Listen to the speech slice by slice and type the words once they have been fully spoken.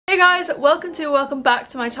guys, welcome back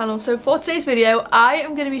to my channel. So for today's video, I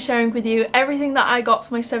am going to be sharing with you everything that I got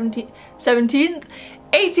for my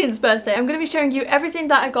 18th birthday. I'm going to be showing you everything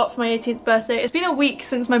that I got for my 18th birthday. It's been a week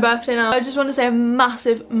since my birthday now. I just want to say a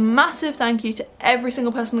massive thank you to every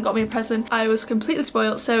single person that got me a present. I was completely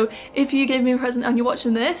spoiled, so if you gave me a present and you're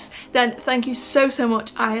watching this, then thank you so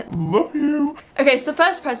much. I love you. Okay, so the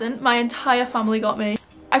first present my entire family got me.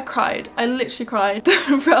 I cried. I literally cried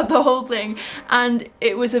throughout the whole thing, and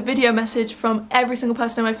it was a video message from every single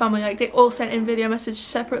person in my family. Like, they all sent in video message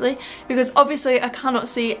separately because obviously I cannot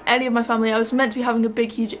see any of my family. I was meant to be having a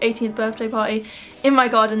big huge 18th birthday party in my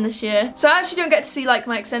garden this year, so I actually don't get to see like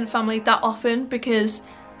my extended family that often because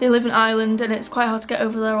they live in Ireland and it's quite hard to get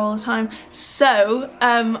over there all the time. So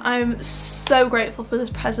I'm so grateful for this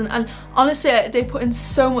present, and honestly they put in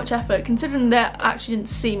so much effort considering they actually didn't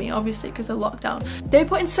see me obviously because of lockdown. They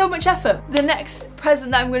put in so much effort. The next present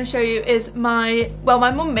that I'm going to show you is my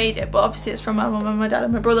mum made it, but obviously it's from my mum and my dad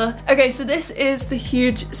and my brother. Okay, so this is the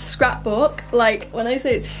huge scrapbook. Like, when I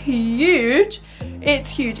say it's huge, it's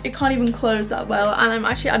huge. It can't even close that well, and I'm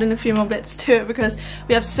actually adding a few more bits to it because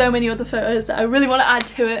we have so many other photos that I really want to add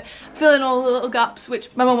to it, fill in all the little gaps, which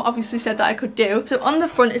my mum obviously said that I could do. So on the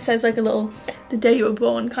front it says like a little the day you were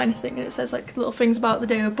born kind of thing, and it says like little things about the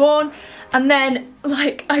day you were born, and then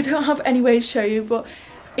like I don't have any way to show you, but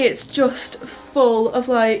it's just full of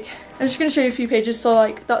like, I'm just going to show you a few pages. So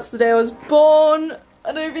like, that's the day I was born.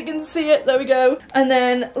 I don't know if you can see it, there we go. And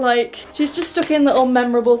then like she's just stuck in little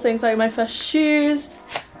memorable things like my first shoes.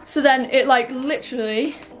 So then it like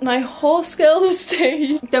literally my horse skills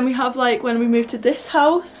stage. Then we have like when we moved to this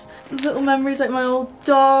house, little memories like my old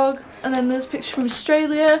dog, and then there's a picture from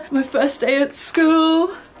Australia, my first day at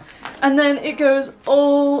school, and then it goes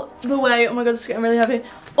all the way, oh my god, this is getting really heavy,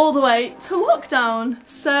 all the way to lockdown.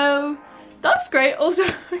 So that's great. Also,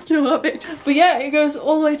 you know what, picture. But yeah, it goes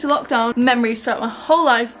all the way to lockdown. Memories throughout my whole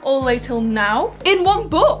life, all the way till now, in one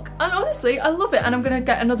book. And honestly, I love it. And I'm gonna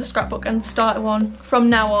get another scrapbook and start one from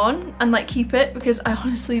now on and like keep it because I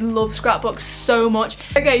honestly love scrapbooks so much.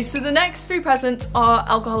 Okay, so the next three presents are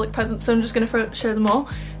alcoholic presents, so I'm just gonna show them all.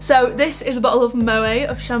 So this is a bottle of Moët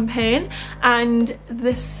of champagne, and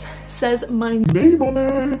this says my name on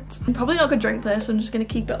it. I'm probably not gonna drink this, I'm just gonna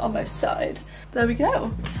keep it on my side. There we go.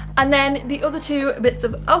 And then the other two bits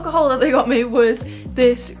of alcohol that they got me was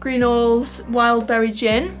this Greenall's Wild Berry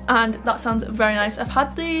Gin, and that sounds very nice. I've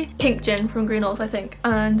had the pink gin from Greenall's, I think,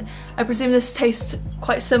 and I presume this tastes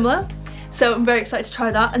quite similar. So I'm very excited to try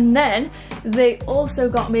that. And then they also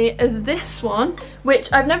got me this one, which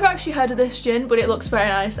I've never actually heard of this gin, but it looks very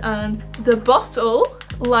nice, and the bottle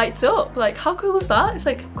lights up. Like, how cool is that? It's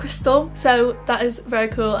like crystal, so that is very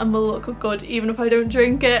cool and will look good. Even if I don't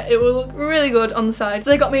drink it, it will look really good on the side.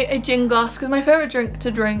 So they got me a gin glass because my favourite drink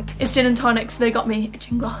to drink is gin and tonic, so they got me a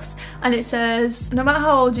gin glass, and it says, no matter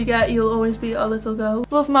how old you get, you'll always be a little girl.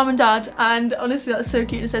 Love mum and dad. And honestly, that's so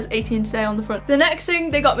cute. It says 18 today on the front. The next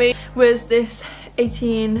thing they got me was this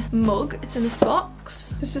 18 mug. It's in this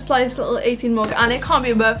box. It's just like this little 18 mug, and it can't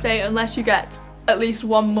be a birthday unless you get at least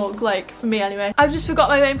one mug, like for me anyway. I've just forgot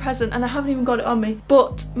my main present and I haven't even got it on me,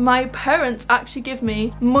 but my parents actually give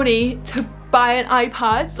me money to buy an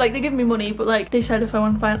iPad. Like, they give me money, but like they said if I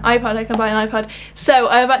want to buy an iPad I can buy an iPad. So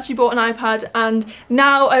I have actually bought an iPad, and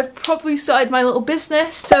now I've probably started my little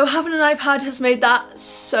business, so having an iPad has made that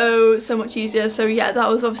so much easier. So yeah, that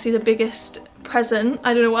was obviously the biggest present.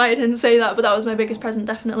 I don't know why I didn't say that, but that was my biggest present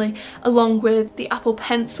definitely, along with the Apple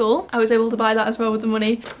Pencil. I was able to buy that as well with the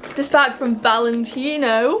money. This bag from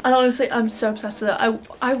Valentino, and honestly I'm so obsessed with it.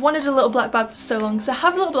 I wanted a little black bag for so long, so I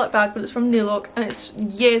have a little black bag, but it's from New Look and it's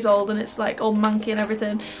years old and it's like all manky and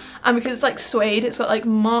everything, and because it's like suede, it's got like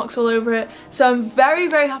marks all over it. So I'm very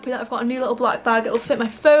happy that I've got a new little black bag. It'll fit my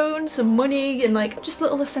phone, some money, and like just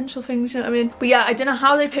little essential things, you know what I mean? But yeah, I don't know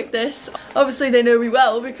how they picked this. Obviously they know me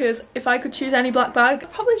well, because if I could choose any black bag,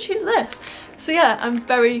 I'd probably choose this. So yeah, I'm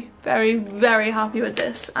very happy with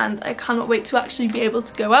this, and I cannot wait to actually be able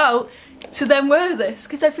to go out to then wear this,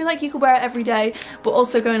 because I feel like you could wear it every day but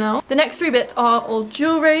also going out. The next three bits are all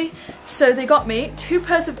jewellery. So they got me 2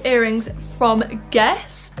 pairs of earrings from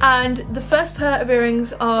Guess, and the first pair of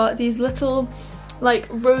earrings are these little like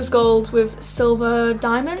rose gold with silver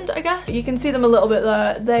diamond, I guess. You can see them a little bit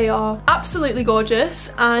there. They are absolutely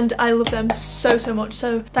gorgeous and I love them so much,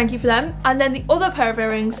 so thank you for them. And then the other pair of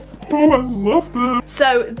earrings Oh, I love this.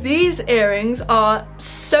 So these earrings are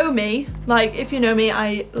so me. Like, if you know me,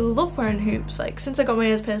 I love wearing hoops. Like, since I got my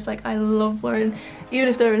ears pierced, like, I love wearing, even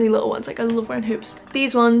if they're only little ones, like, I love wearing hoops.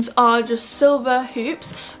 These ones are just silver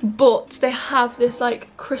hoops, but they have this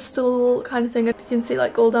like crystal kind of thing. You can see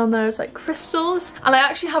like all down there is like crystals. And I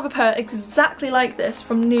actually have a pair exactly like this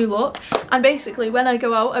from New Look. And basically when I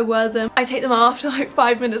go out, I wear them. I take them off after like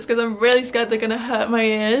 5 minutes because I'm really scared they're gonna hurt my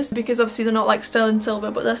ears, because obviously they're not like sterling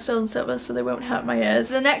silver, but they're sterling silver, so they won't hurt my ears.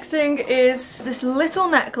 The next thing is this little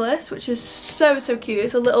necklace, which is so cute.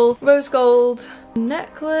 It's a little rose gold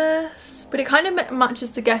necklace, but it kind of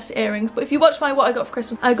matches the Guess earrings. But if you watch my what I got for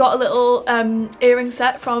Christmas, I got a little earring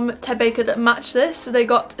set from Ted Baker that matched this, so they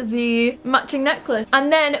got the matching necklace.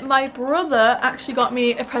 And then my brother actually got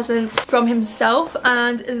me a present from himself,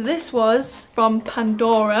 and this was from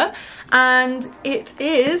Pandora, and it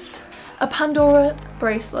is a Pandora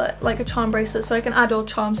bracelet, like a charm bracelet, so I can add all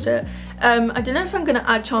charms to it. I don't know if I'm gonna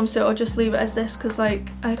add charms to it or just leave it as this, because like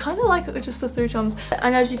I kind of like it with just the 3 charms.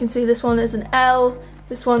 And as you can see, this one is an L,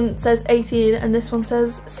 this one says 18, and this one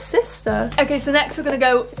says sister. Okay, so next we're gonna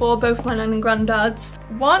go for both my nan and granddads.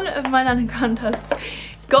 One of my nan and granddads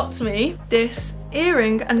got me this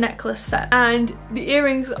earring and necklace set, and the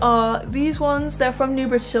earrings are these ones. They're from New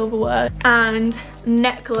British Silverware, and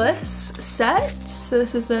necklace set, so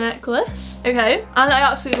this is the necklace. Okay, and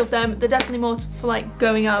I absolutely love them. They're definitely more for like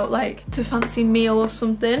going out, like to a fancy meal or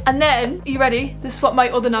something. And then, are you ready? This is what my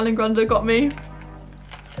other nan and granda got me.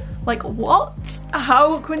 Like, what?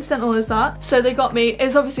 How coincidental is that? So they got me,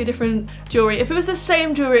 it's obviously different jewellery. If it was the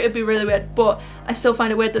same jewellery, it'd be really weird, but I still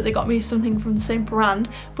find it weird that they got me something from the same brand.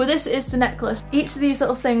 But this is the necklace. Each of these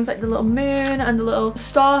little things, like the little moon and the little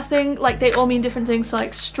star thing, like they all mean different things,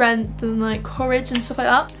 like strength and like courage and stuff like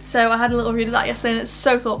that. So I had a little read of that yesterday, and it's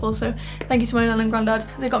so thoughtful. So thank you to my nan and granddad.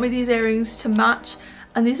 They got me these earrings to match,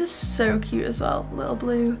 and these are so cute as well. Little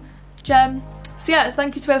blue gem. So yeah,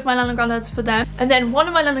 thank you to both my nan and granddads for them. And then one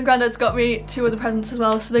of my nan and granddads got me 2 other presents as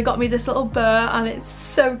well. So they got me this little burr, and it's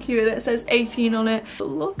so cute. It says 18 on it.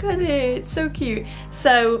 Look at it, it's so cute.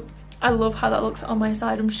 So I love how that looks on my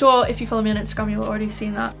side. I'm sure if you follow me on Instagram, you've already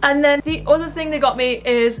seen that. And then the other thing they got me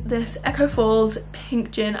is this Echo Falls pink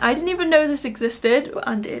gin. I didn't even know this existed,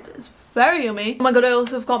 and it is very yummy. Oh my god, I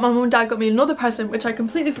also forgot my mum and dad got me another present, which I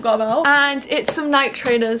completely forgot about. And it's some Nike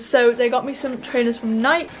trainers. So they got me some trainers from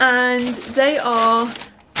Nike, and they are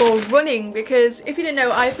for running, because if you didn't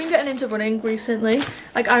know, I've been getting into running recently.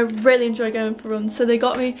 Like, I really enjoy going for runs. So they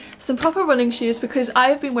got me some proper running shoes, because I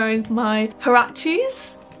have been wearing my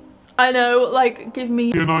Huaraches. I know, like, give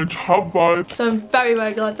me Canine top vibe. So I'm very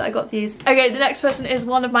glad that I got these. Okay, the next person is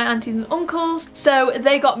one of my aunties and uncles. So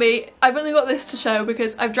they got me, I've only got this to show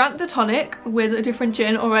because I've drank the tonic with a different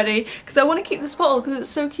gin already, because I want to keep this bottle because it's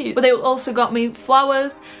so cute. But they also got me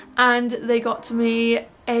flowers, and they got to me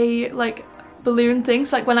a like balloon thing,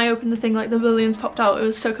 so like when I opened the thing, like the balloons popped out. It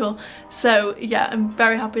was so cool. So yeah, I'm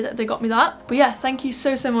very happy that they got me that. But yeah, thank you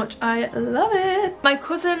so much. I love it. My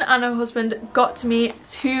cousin and her husband got to me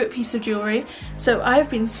 2 pieces of jewellery. So I have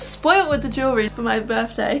been spoiled with the jewellery for my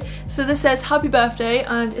birthday. So this says happy birthday,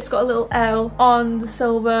 and it's got a little L on the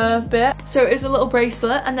silver bit. So it is a little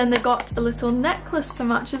bracelet, and then they got a little necklace to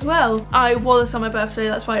match as well. I wore this on my birthday,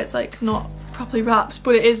 that's why it's like not properly wrapped,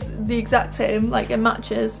 but it is the exact same, like it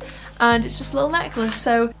matches. And it's just a little necklace,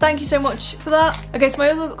 so thank you so much for that. Okay, so my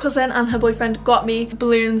other cousin and her boyfriend got me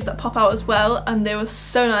balloons that pop out as well, and they were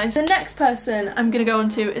so nice. The next person I'm gonna go on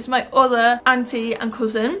to is my other auntie and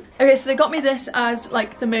cousin. Okay, so they got me this as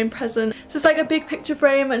like the main present. So it's like a big picture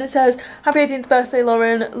frame, and it says happy 18th birthday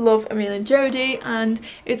Lauren, love Amelia and Jodie, and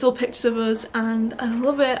it's all pictures of us, and I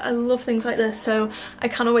love it. I love things like this, so I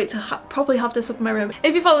cannot wait to probably have this up in my room.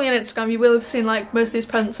 If you follow me on Instagram, you will have seen like most of these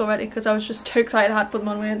presents already, because I was just too excited I had to put them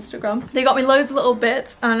on my Instagram. They got me loads of little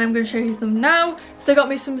bits, and I'm going to show you them now. So they got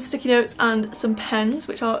me some sticky notes and some pens,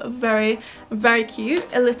 which are very cute.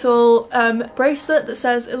 A little bracelet that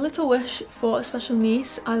says a little wish for a special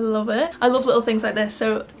niece. I love it. I love little things like this,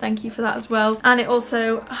 so thank you for that as well. And it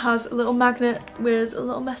also has a little magnet with a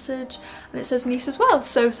little message, and it says niece as well,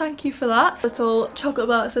 so thank you for that. Little chocolate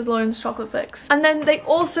bar that says Lauren's Chocolate Fix. And then they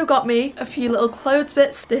also got me a few little clothes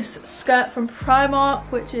bits. This skirt from Primark,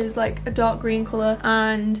 which is like a dark green colour,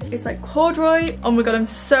 and it's like corduroy. Oh my god, I'm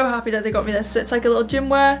so happy that they got me this. So it's like a little gym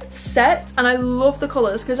wear set, and I love the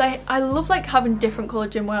colours, because I love like having different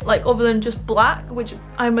coloured gym wear, like other than just black, which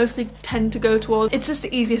I mostly tend to go towards. It's just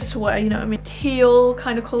the easiest to wear, you know what I mean? Teal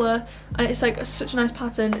kind of colour, and it's like such a nice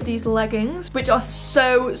pattern. These leggings, which are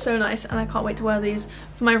so nice, and I can't wait to wear these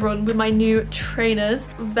for my run with my new trainers.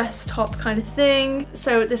 Vest top kind of thing.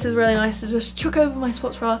 So this is really nice to just chuck over my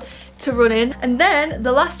sports bra, to run in. And then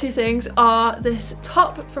the last two things are this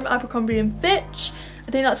top from Abercrombie & Fitch.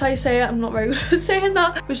 I think that's how you say it. I'm not very good at saying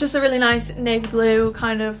that. It was just a really nice navy blue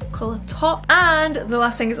kind of colour top. And the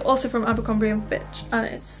last thing is also from Abercrombie & Fitch, and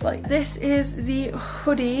it's like, this is the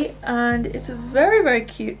hoodie, and it's very, very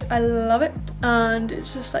cute. I love it, and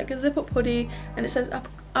it's just like a zip up hoodie, and it says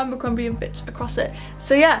Abercrombie & Fitch across it.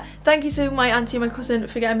 So yeah, thank you to my auntie and my cousin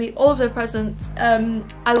for getting me all of their presents.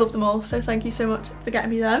 I love them all, so thank you so much for getting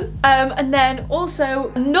me them. And then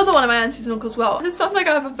also another one of my aunties and uncles, well, it sounds like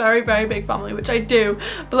I have a very, very big family, which I do,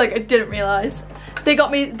 but like I didn't realise. They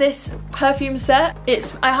got me this perfume set.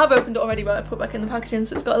 I have opened it already, but I put it back in the packaging.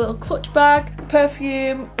 So it's got a little clutch bag,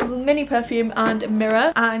 perfume, a little mini perfume, and a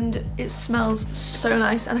mirror, and it smells so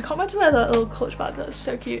nice. And I can't wait to wear that little clutch bag. That's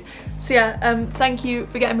so cute. So yeah, thank you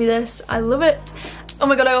for getting me this. I love it. Oh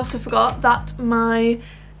my god, I also forgot that my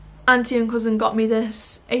auntie and cousin got me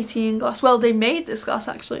this 18 glass. Well, they made this glass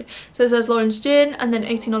actually. So it says Lauren's Gin and then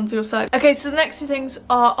 18 on the other side. Okay, so the next two things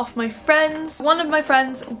are off my friends. One of my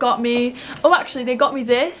friends got me, oh actually they got me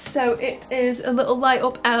this. So it is a little light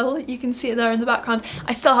up L. You can see it there in the background.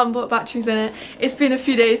 I still haven't put batteries in it. It's been a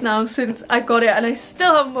few days now since I got it and I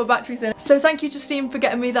still haven't put batteries in it. So thank you Justine for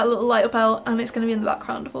getting me that little light up L, and it's going to be in the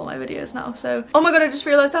background of all my videos now. So, oh my god, I just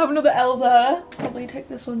realised I have another L there. Probably take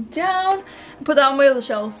this one down and put that on my other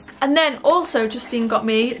shelf. And then also Justine got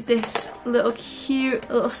me this little cute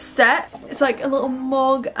little set. It's like a little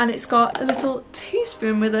mug and it's got a little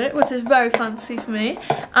teaspoon with it, which is very fancy for me.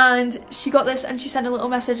 And she got this and she sent a little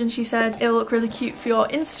message and she said it'll look really cute for your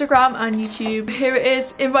Instagram and YouTube. Here it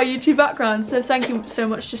is in my YouTube background, so thank you so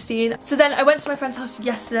much Justine. So then I went to my friend's house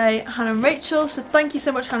yesterday, Hannah and Rachel, so thank you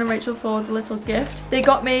so much Hannah and Rachel for the little gift. They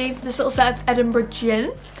got me this little set of Edinburgh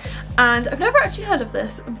gin, and I've never actually heard of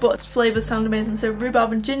this, but flavours sound amazing. So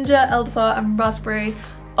rhubarb and ginger, elderflower and raspberry.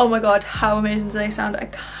 Oh my god, how amazing do they sound. I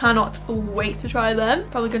cannot wait to try them.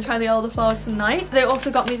 Probably gonna try the elderflower tonight. They also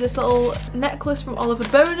got me this little necklace from Oliver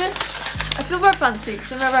Bonus. I feel very fancy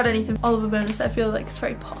because I've never had anything from Oliver Bonus. I feel like it's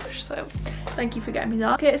very posh, so thank you for getting me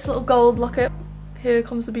that. Okay, it's a little gold locket. Here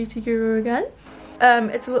comes the beauty guru again.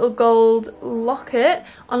 It's a little gold locket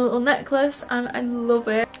on a little necklace and I love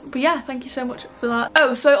it. But yeah, thank you so much for that.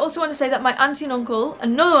 Oh, so I also want to say that my auntie and uncle,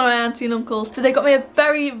 another one of my auntie and uncles, they got me a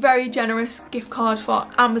very, very generous gift card for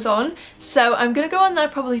Amazon. So I'm going to go on there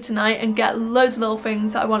probably tonight and get loads of little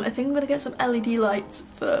things that I want. I think I'm going to get some LED lights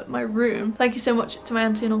for my room. Thank you so much to my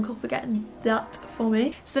auntie and uncle for getting that for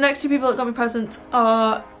me. So the next two people that got me presents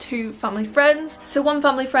are two family friends. So one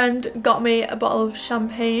family friend got me a bottle of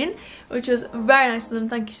champagne, which was very nice of them.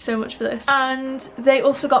 Thank you so much for this. And they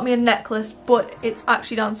also got me a necklace, but it's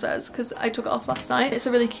actually downstairs because I took it off last night. It's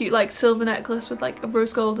a really cute like silver necklace with like a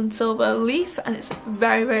rose gold and silver leaf, and it's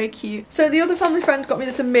very, very cute. So the other family friend got me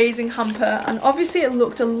this amazing hamper, and obviously it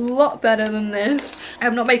looked a lot better than this.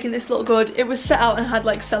 I'm not making this look good. It was set out and had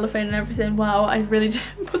like cellophane and everything. Wow, I really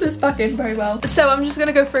didn't put this back in very well. So I'm just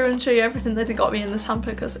gonna go through and show you everything that they got me in this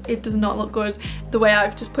hamper because it does not look good the way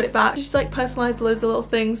I've just put it back. Just like personalised loads of little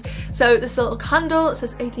things. So this little candle, it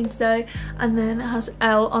says 18 today, and then it has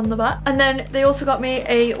L on the back. And then they also got me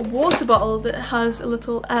a water bottle that has a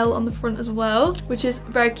little L on the front as well, which is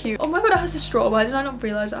very cute. Oh my god, it has a straw. Why did I not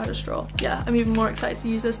realise it had a straw? Yeah, I'm even more excited to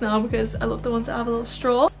use this now because I love the ones that have a little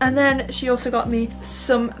straw. And then she also got me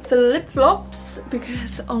some flip-flops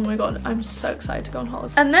because, oh my god, I'm so excited to go on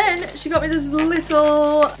holiday. And then she got me this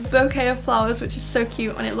little bouquet of flowers, which is so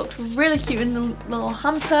cute, and it looked really cute in the little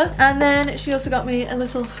hamper. And then she also got me a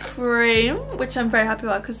little frame, which I'm very happy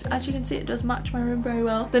about because as you can see it does match my room very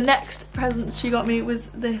well. The next present she got me was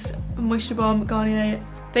this Moisture Bomb Garnier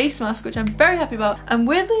face mask, which I'm very happy about, and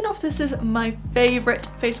weirdly enough this is my favourite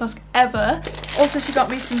face mask ever. Also she got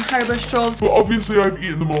me some Haribo straws, but obviously I've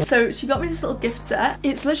eaten them all. So she got me this little gift set.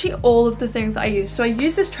 It's literally all of the things that I use. So I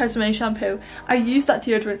use this Tresemme shampoo, I use that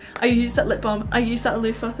deodorant, I use that lip balm, I use that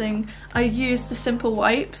loofah thing, I use the Simple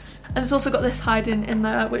wipes, and it's also got this hiding in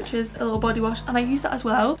there which is a little body wash, and I use that as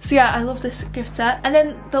well. So yeah, I love this gift set. And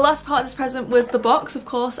then the last part of this present was the box, of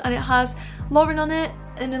course, and it has Lauren on it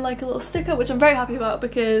and then like a little sticker, which I'm very happy about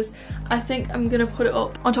because I think I'm gonna put it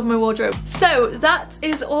up on top of my wardrobe. So that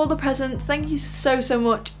is all the presents. Thank you so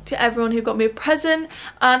much to everyone who got me a present,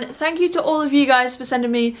 and thank you to all of you guys for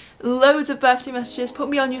sending me loads of birthday messages, put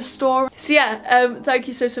me on your store. So yeah, thank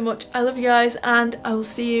you so much. I love you guys and I will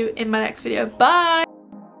see you in my next video. Bye.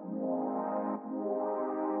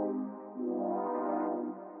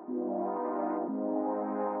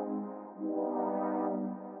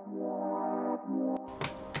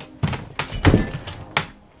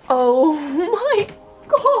 Oh